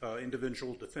 9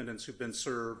 individual defendants who've been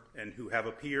served and who have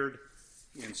appeared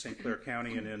in St. Clair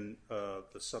County and in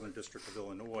the Southern District of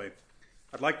Illinois.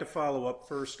 I'd like to follow up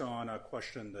first on a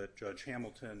question that Judge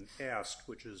Hamilton asked,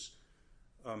 which is,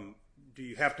 do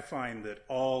you have to find that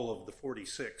all of the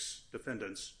 46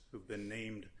 defendants who've been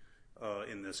named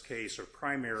in this case are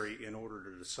primary in order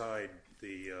to decide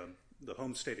the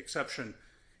home state exception?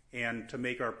 And to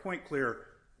make our point clear,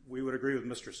 we would agree with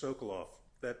Mr. Sokoloff.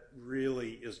 That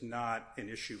really is not an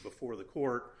issue before the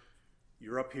court.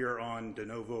 You're up here on de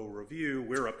novo review.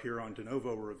 We're up here on de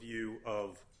novo review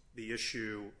of the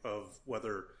issue of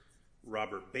whether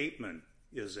Robert Bateman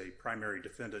is a primary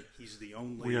defendant. He's the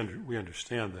only... We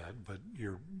understand that, but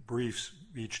your briefs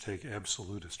each take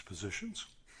absolutist positions.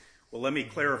 Well, let me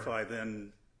clarify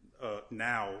then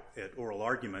now at oral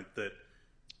argument that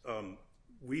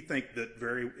we think that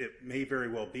it may very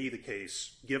well be the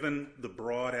case, given the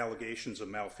broad allegations of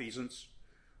malfeasance,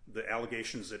 the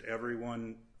allegations that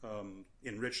everyone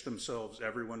enriched themselves,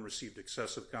 everyone received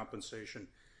excessive compensation,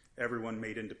 everyone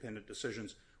made independent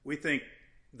decisions. We think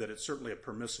that it's certainly a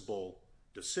permissible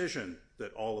decision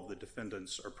that all of the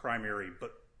defendants are primary,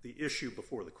 but the issue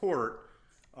before the court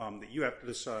that you have to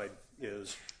decide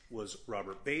was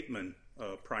Robert Bateman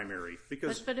primary?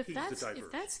 Because but if he's that's the diverse.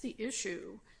 if that's the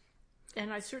issue,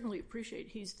 and I certainly appreciate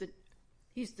he's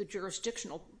the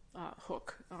jurisdictional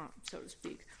hook, so to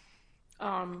speak.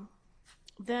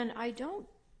 Then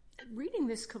reading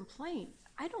this complaint,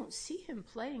 I don't see him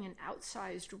playing an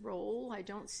outsized role. I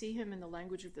don't see him in the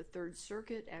language of the Third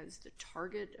Circuit as the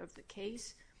target of the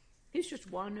case. He's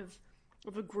just one of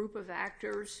a group of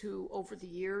actors who, over the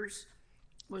years,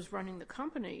 was running the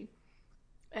company.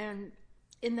 And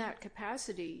in that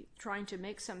capacity, trying to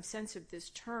make some sense of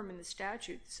this term in the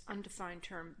statute, this undefined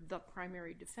term, the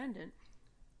primary defendant,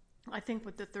 I think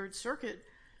what the Third Circuit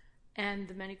and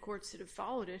the many courts that have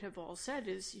followed it have all said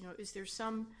is, is there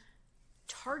some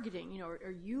targeting?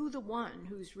 Are you the one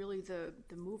who's really the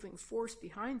moving force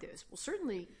behind this? Well,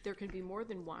 certainly there can be more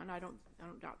than one. I don't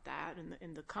doubt that,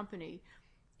 and the company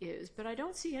is. But I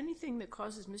don't see anything that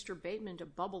causes Mr. Bateman to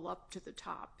bubble up to the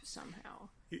top somehow.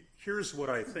 Here's what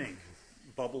I think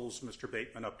bubbles Mr.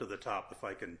 Bateman up to the top, if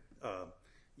I can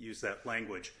use that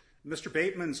language. Mr.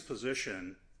 Bateman's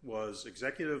position was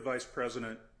Executive Vice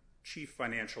President, Chief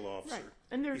Financial Officer. Right.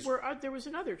 And there was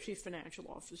another Chief Financial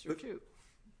Officer, too.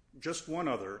 Just one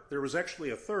other. There was actually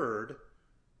a third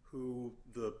who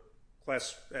the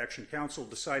Class Action Council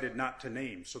decided not to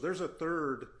name. So there's a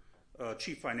third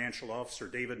Chief Financial Officer,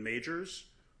 David Majors,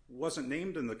 wasn't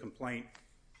named in the complaint.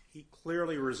 He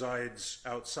clearly resides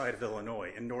outside of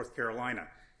Illinois, in North Carolina.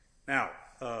 Now,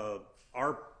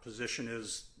 our position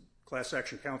is Class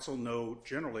Action Council know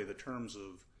generally the terms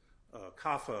of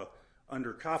CAFA.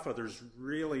 Under CAFA, there's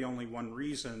really only one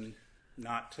reason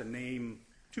not to name,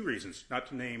 two reasons, not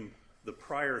to name the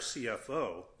prior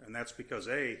CFO, and that's because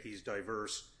A, he's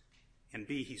diverse, and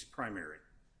B, he's primary.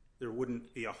 There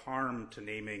wouldn't be a harm to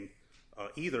naming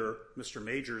either Mr.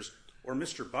 Majors or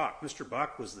Mr. Bach. Mr.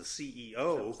 Bach was the CEO.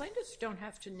 So plaintiffs don't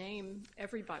have to name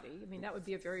everybody. I mean, that would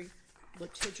be a very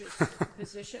litigious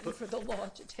position for the law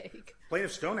to take.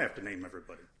 Plaintiffs don't have to name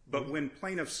everybody. But when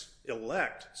plaintiffs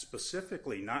elect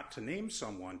specifically not to name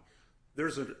someone,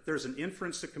 there's an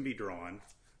inference that can be drawn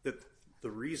that the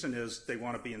reason is they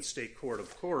want to be in state court,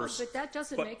 of course. But that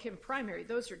doesn't make him primary.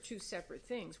 Those are two separate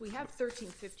things. We have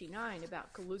 1359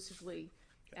 about collusively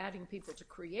adding people to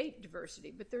create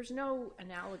diversity, but there's no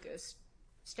analogous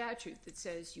statute that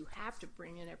says you have to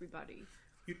bring in everybody.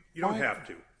 You don't have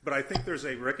to, but I think there's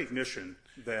a recognition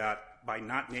that by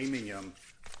not naming him,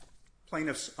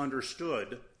 plaintiffs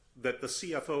understood that the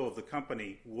CFO of the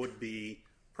company would be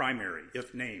primary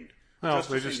if named. Well,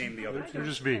 they're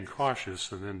just being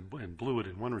cautious and blew it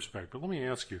in one respect. But let me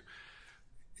ask you,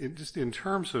 in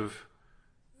terms of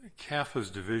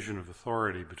CAFA's division of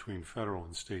authority between federal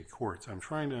and state courts, I'm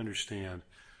trying to understand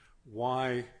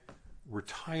why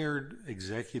retired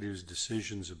executives'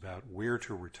 decisions about where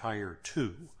to retire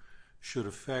to should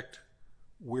affect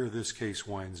where this case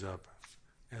winds up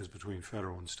as between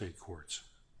federal and state courts.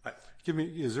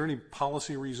 Is there any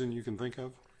policy reason you can think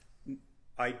of?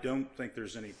 I don't think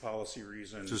there's any policy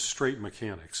reason. Just straight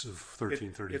mechanics of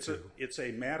 1332. It's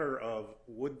a matter of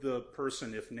would the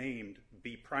person, if named,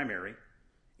 be primary,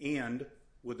 and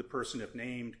would the person, if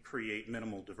named, create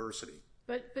minimal diversity?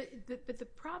 But the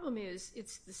problem is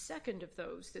it's the second of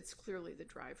those that's clearly the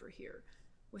driver here.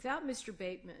 Without Mr.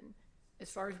 Bateman, as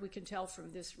far as we can tell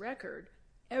from this record,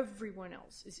 everyone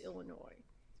else is Illinois.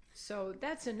 So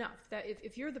that's enough. That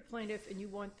if you're the plaintiff and you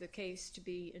want the case to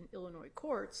be in Illinois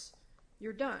courts,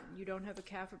 you're done. You don't have a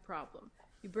CAFA problem.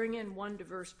 You bring in one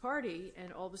diverse party,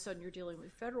 and all of a sudden you're dealing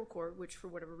with federal court, which for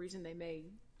whatever reason they may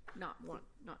not want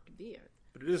not to be in.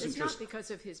 But it isn't it's not because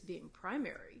of his being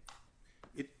primary.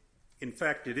 In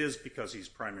fact, it is because he's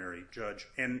primary, Judge,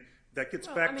 and that gets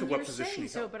back to what position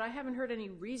he's so, but I haven't heard any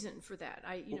reason for that.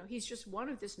 He's just one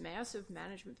of this massive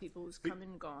management people who's come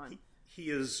and gone.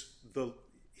 His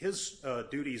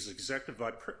duties as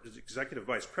executive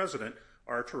vice president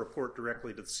are to report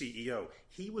directly to the CEO.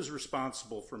 He was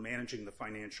responsible for managing the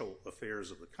financial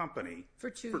affairs of the company for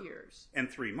 2 years and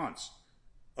 3 months,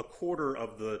 a quarter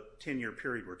of the 10-year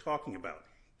period we're talking about.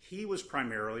 He was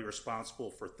primarily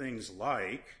responsible for things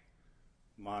like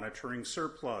monitoring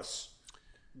surplus,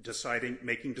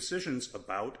 making decisions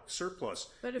about surplus.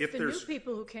 But if the new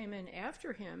people who came in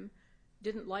after him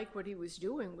didn't like what he was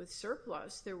doing with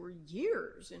surplus, there were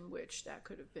years in which that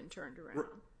could have been turned around.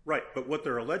 Right, but what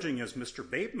they're alleging is Mr.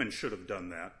 Bateman should have done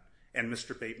that, and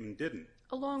Mr. Bateman didn't.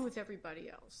 Along with everybody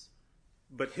else.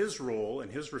 But his role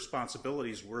and his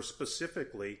responsibilities were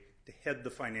specifically to head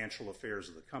the financial affairs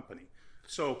of the company.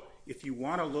 So if you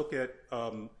want to look at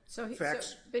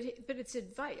facts... But it's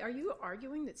advice. Are you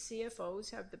arguing that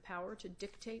CFOs have the power to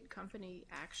dictate company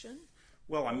action?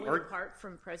 Well, only apart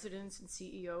from presidents and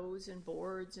CEOs and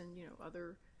boards and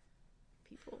other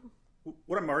people.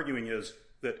 What I'm arguing is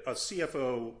that a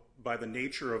CFO, by the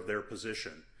nature of their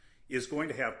position, is going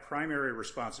to have primary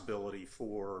responsibility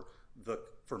for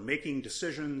making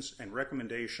decisions and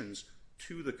recommendations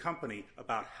to the company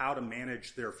about how to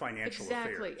manage their financial affairs.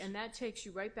 Exactly, and that takes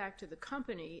you right back to the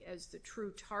company as the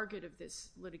true target of this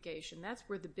litigation. That's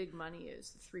where the big money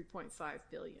is, the $3.5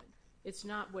 billion. It's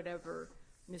not whatever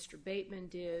Mr. Bateman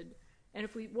did. And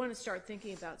if we want to start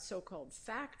thinking about so-called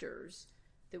factors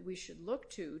that we should look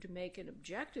to make an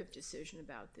objective decision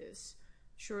about this,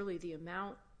 surely the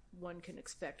amount one can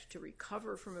expect to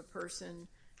recover from a person,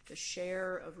 the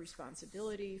share of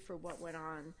responsibility for what went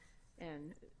on,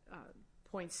 and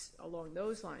points along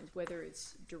those lines, whether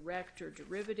it's direct or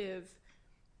derivative.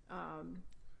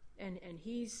 And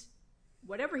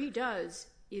whatever he does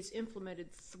is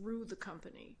implemented through the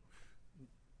company.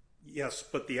 Yes,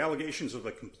 but the allegations of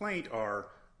the complaint are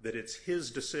that it's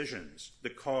his decisions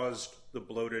that caused the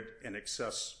bloated and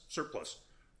excess surplus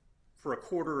for a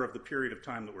quarter of the period of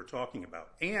time that we're talking about.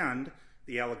 And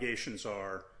the allegations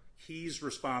are he's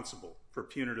responsible for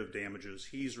punitive damages,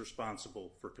 he's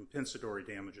responsible for compensatory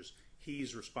damages,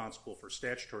 he's responsible for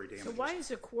statutory damages. So why is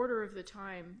a quarter of the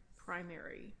time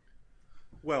primary?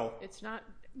 Well, it's not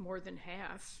more than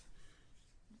half.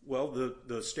 Well,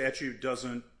 the statute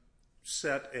doesn't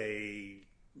set a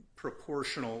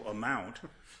proportional amount,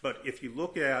 but if you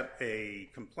look at a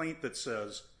complaint that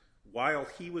says while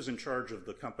he was in charge of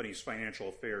the company's financial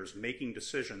affairs making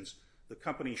decisions, the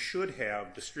company should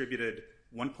have distributed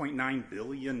 $1.9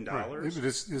 billion. Right.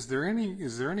 Is there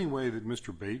any way that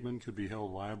Mr. Bateman could be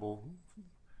held liable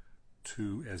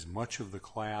to as much of the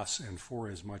class and for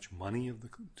as much money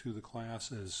to the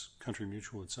class as Country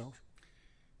Mutual itself?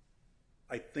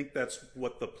 I think that's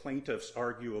what the plaintiffs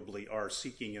arguably are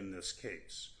seeking in this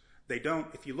case. They don't.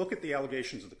 If you look at the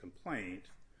allegations of the complaint,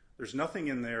 there's nothing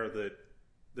in there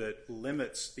that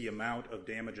limits the amount of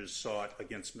damages sought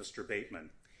against Mr. Bateman.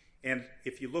 And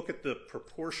if you look at the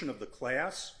proportion of the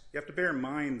class, you have to bear in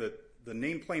mind that the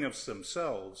named plaintiffs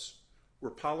themselves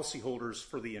were policyholders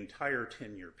for the entire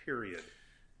 10-year period.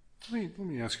 Let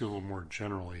me ask you a little more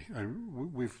generally.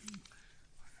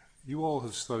 You all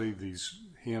have studied these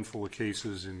handful of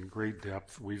cases in great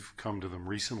depth. We've come to them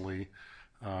recently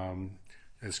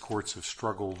as courts have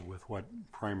struggled with what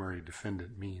primary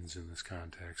defendant means in this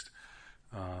context.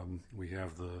 We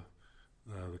have the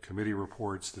committee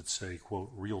reports that say,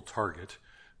 quote, real target,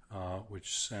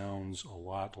 which sounds a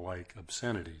lot like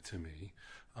obscenity to me,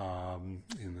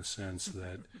 in the sense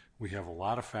that we have a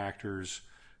lot of factors.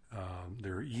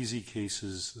 There are easy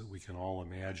cases that we can all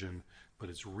imagine, but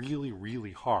it's really,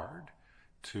 really hard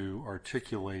to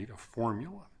articulate a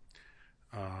formula.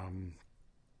 And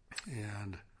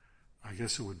I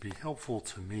guess it would be helpful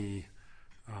to me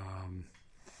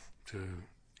to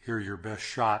hear your best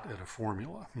shot at a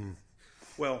formula.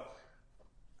 Well,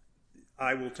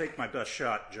 I will take my best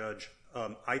shot, Judge.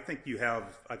 I think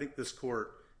this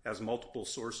court has multiple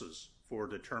sources for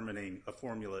determining a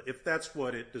formula, if that's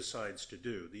what it decides to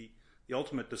do. The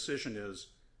ultimate decision is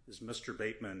Mr.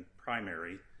 Bateman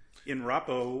primary? In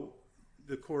Rappo,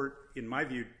 the court, in my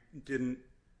view, didn't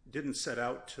set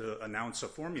out to announce a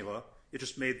formula. It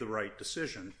just made the right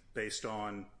decision based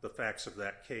on the facts of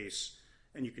that case,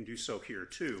 and you can do so here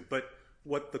too. But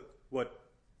what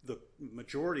the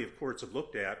majority of courts have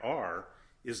looked at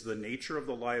is the nature of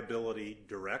the liability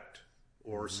direct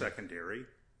or secondary.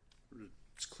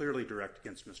 It's clearly direct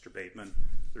against Mr. Bateman.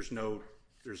 There's no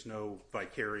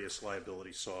vicarious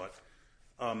liability sought.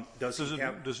 Does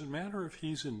it matter if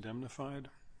he's indemnified?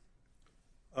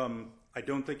 I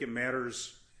don't think it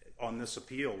matters on this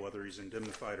appeal whether he's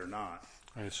indemnified or not.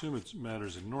 I assume it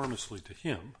matters enormously to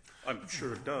him. I'm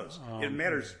sure it does. It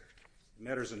matters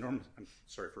enormously. I'm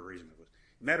sorry for raising it.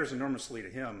 It matters enormously to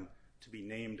him to be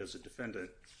named as a defendant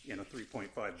in a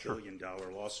 $3.5 billion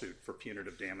lawsuit for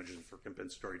punitive damages and for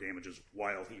compensatory damages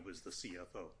while he was the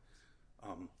CFO.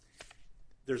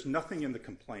 There's nothing in the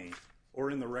complaint or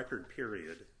in the record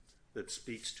period that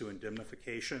speaks to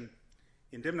indemnification.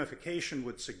 Indemnification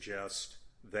would suggest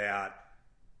that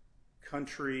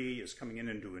Country is coming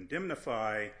in to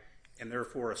indemnify and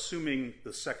therefore assuming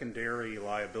the secondary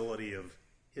liability of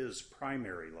his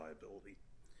primary liability.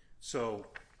 So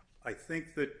I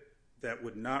think that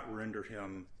would not render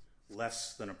him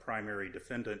less than a primary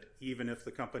defendant even if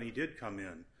the company did come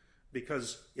in,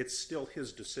 because it's still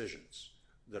his decisions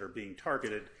that are being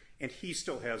targeted and he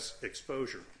still has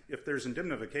exposure. If there's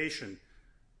indemnification,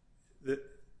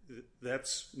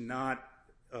 that's not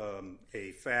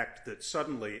a fact that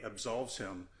suddenly absolves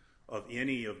him of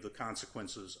any of the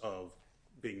consequences of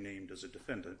being named as a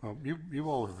defendant. Well, you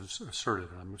all have asserted,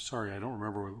 I'm sorry, I don't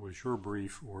remember whether it was your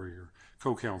brief or your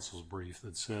co-counsel's brief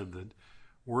that said that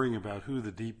worrying about who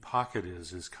the deep pocket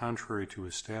is contrary to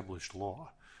established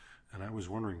law. And I was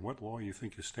wondering what law you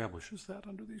think establishes that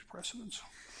under these precedents.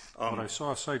 What I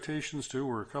saw citations to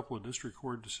were a couple of district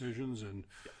court decisions and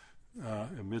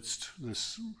amidst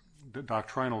this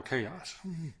doctrinal chaos.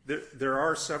 There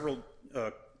are several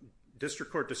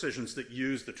district court decisions that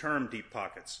use the term deep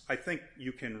pockets. I think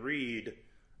you can read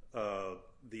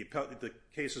the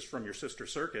cases from your sister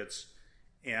circuits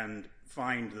and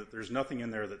find that there's nothing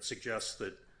in there that suggests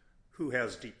that who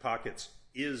has deep pockets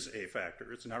is a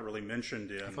factor. It's not really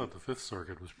mentioned in... I thought the Fifth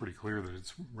Circuit was pretty clear that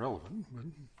it's relevant.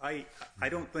 But... I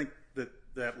don't think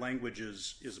that language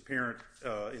is apparent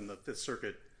in the Fifth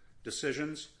Circuit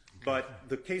decisions, but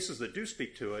the cases that do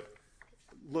speak to it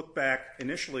look back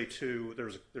initially to...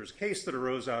 There's a case that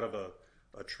arose out of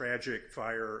a tragic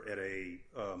fire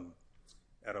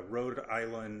at a Rhode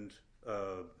Island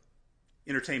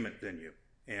entertainment venue,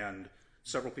 and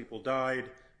several people died.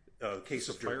 Case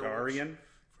of Jordarian.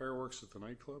 Fireworks at the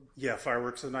nightclub? Yeah,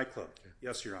 fireworks at the nightclub. Okay.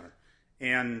 Yes, Your Honor.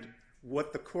 And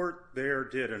what the court there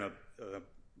did in a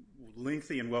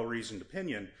lengthy and well-reasoned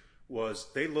opinion was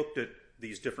they looked at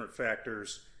these different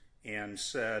factors and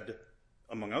said,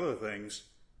 among other things,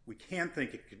 we can't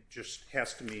think it just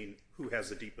has to mean who has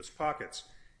the deepest pockets.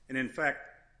 And in fact,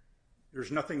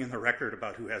 there's nothing in the record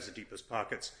about who has the deepest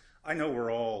pockets. I know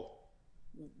we're all,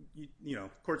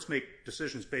 courts make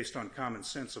decisions based on common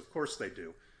sense. Of course they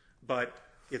do. But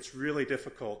it's really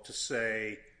difficult to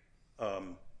say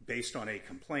based on a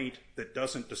complaint that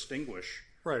doesn't distinguish.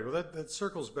 Right. Well, that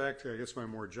circles back to, I guess, my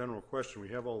more general question. We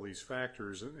have all these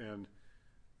factors, and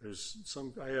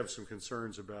I have some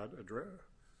concerns about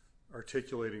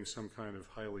articulating some kind of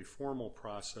highly formal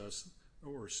process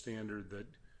or standard that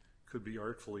could be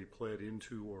artfully pled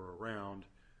into or around.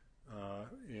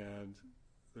 And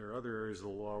there are other areas of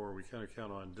the law where we kind of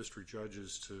count on district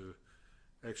judges to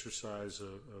exercise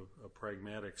a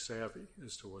pragmatic savvy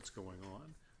as to what's going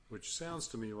on, which sounds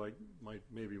to me like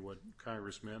maybe what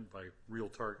Congress meant by real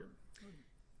target.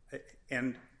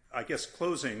 And I guess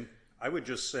closing, I would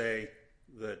just say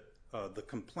that the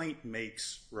complaint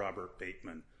makes Robert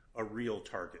Bateman a real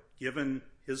target. Given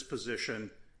his position,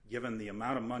 given the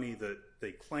amount of money that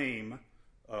they claim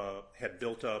had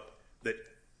built up, that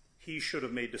he should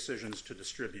have made decisions to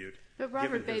distribute. But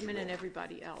Robert Bateman and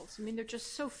everybody else, I mean, there are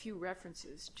just so few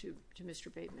references to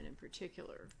Mr. Bateman in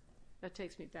particular. That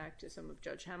takes me back to some of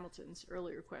Judge Hamilton's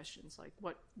earlier questions, like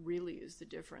what really is the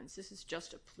difference? This is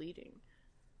just a pleading.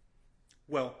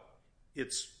 Well,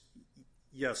 it's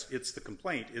the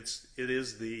complaint. It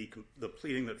is the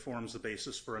pleading that forms the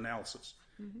basis for analysis.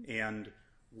 Mm-hmm. And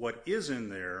what is in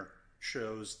there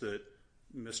shows that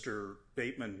Mr.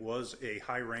 Bateman was a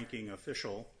high-ranking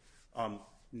official,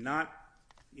 not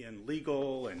in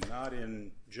legal and not in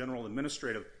general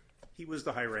administrative. He was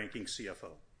the high-ranking CFO,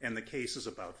 and the case is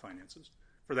about finances.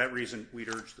 For that reason, we'd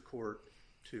urge the court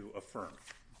to affirm.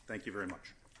 Thank you very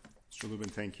much. Mr. Lubin,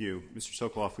 thank you. Mr.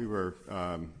 Sokoloff, we were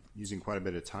using quite a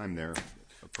bit of time there,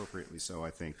 appropriately so, I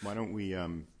think. Why don't we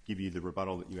give you the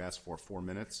rebuttal that you asked for, 4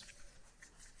 minutes?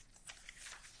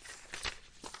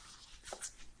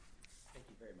 Thank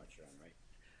you very much, Your Honor.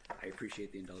 I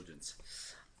appreciate the indulgence.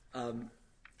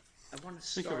 I want to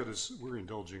start... Think of it as we're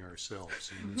indulging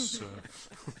ourselves in this...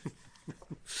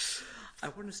 I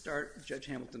want to start, Judge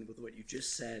Hamilton, with what you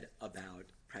just said about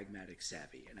pragmatic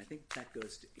savvy, and I think that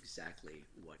goes to exactly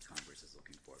what Congress is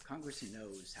looking for. Congress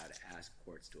knows how to ask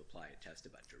courts to apply a test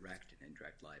about direct and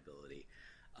indirect liability.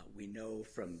 We know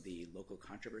from the local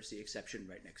controversy exception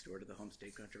right next door to the home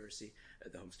state controversy,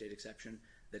 the home state exception,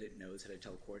 that it knows how to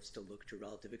tell courts to look to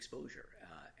relative exposure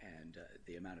and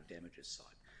the amount of damages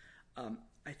sought.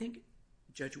 I think,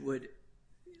 Judge Wood,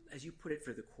 as you put it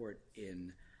for the court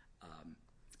in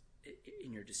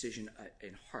your decision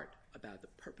in Hart about the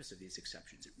purpose of these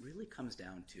exceptions, it really comes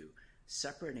down to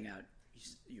separating out,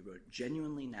 you wrote,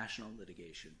 genuinely national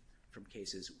litigation from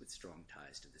cases with strong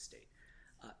ties to the state.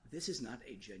 This is not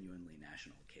a genuinely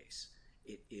national case.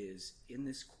 It is in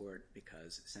this court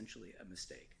because essentially a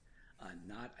mistake,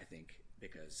 not, I think,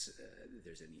 because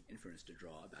there's any inference to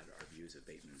draw about our views of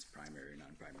Bateman's primary or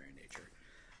non-primary nature.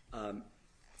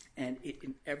 And it,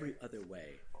 in every other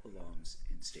way, belongs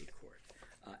in state court.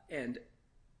 And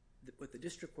what the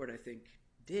district court, I think,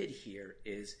 did here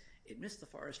is it missed the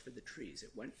forest for the trees.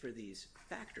 It went for these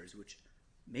factors which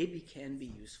maybe can be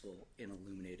useful in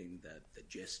illuminating the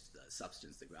gist, the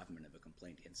substance, the gravamen of a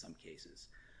complaint in some cases,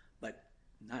 but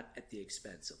not at the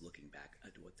expense of looking back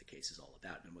at what the case is all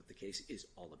about. And what the case is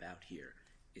all about here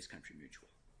is country mutual.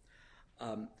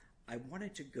 I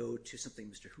wanted to go to something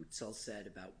Mr. Hutzel said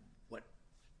about what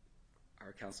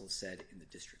our counsel said in the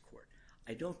district court.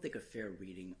 I don't think a fair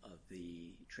reading of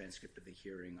the transcript of the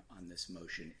hearing on this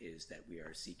motion is that we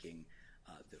are seeking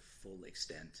the full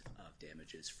extent of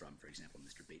damages from, for example,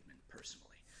 Mr. Bateman personally.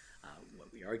 What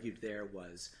we argued there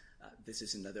was this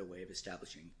is another way of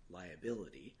establishing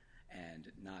liability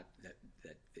and not that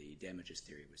the damages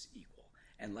theory was equal.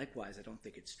 And likewise, I don't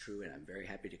think it's true, and I'm very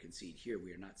happy to concede here,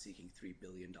 we are not seeking $3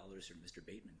 billion from Mr.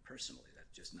 Bateman personally.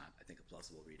 That's just not, I think, a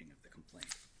plausible reading of the complaint.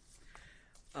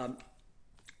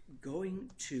 Going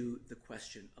to the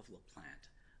question of LaPlante,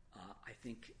 I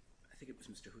think it was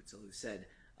Mr. Hutzel who said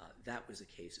that was a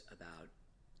case about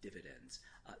dividends.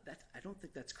 I don't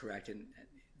think that's correct, and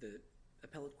the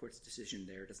appellate court's decision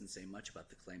there doesn't say much about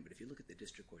the claim, but if you look at the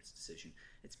district court's decision,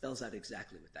 it spells out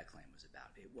exactly what that claim was about.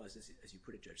 It was, as you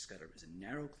put it, Judge Scudder, it was a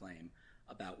narrow claim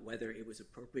about whether it was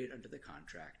appropriate under the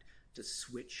contract to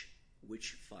switch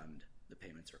which fund the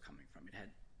payments are coming from. It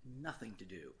had nothing to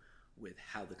do with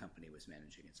how the company was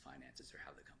managing its finances or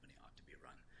how the company ought to be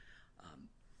run.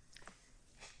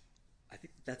 I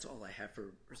think that's all I have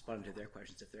for responding to their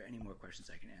questions. If there are any more questions,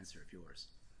 I can answer of yours.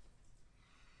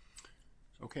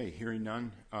 Okay, hearing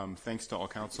none. Thanks to all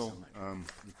counsel. Thank you so much.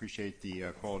 We appreciate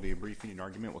the quality of briefing and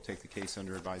argument. We'll take the case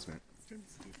under advisement.